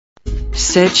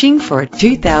Searching for a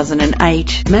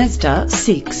 2008 Mazda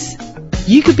 6.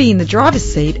 You could be in the driver's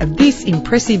seat of this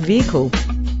impressive vehicle.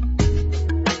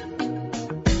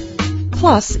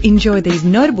 Plus, enjoy these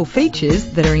notable features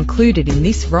that are included in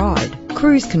this ride: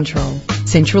 cruise control,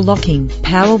 central locking,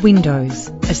 power windows,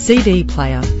 a CD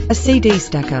player, a CD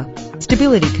stacker,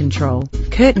 stability control,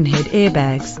 curtain head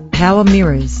airbags, power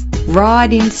mirrors.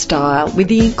 Ride in style with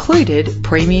the included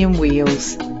premium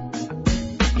wheels.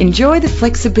 Enjoy the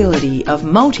flexibility of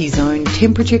multi-zone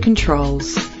temperature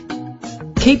controls.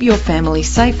 Keep your family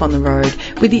safe on the road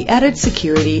with the added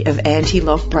security of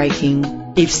anti-lock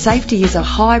braking. If safety is a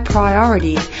high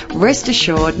priority, rest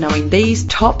assured knowing these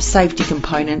top safety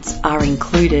components are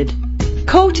included.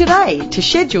 Call today to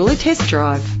schedule a test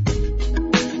drive.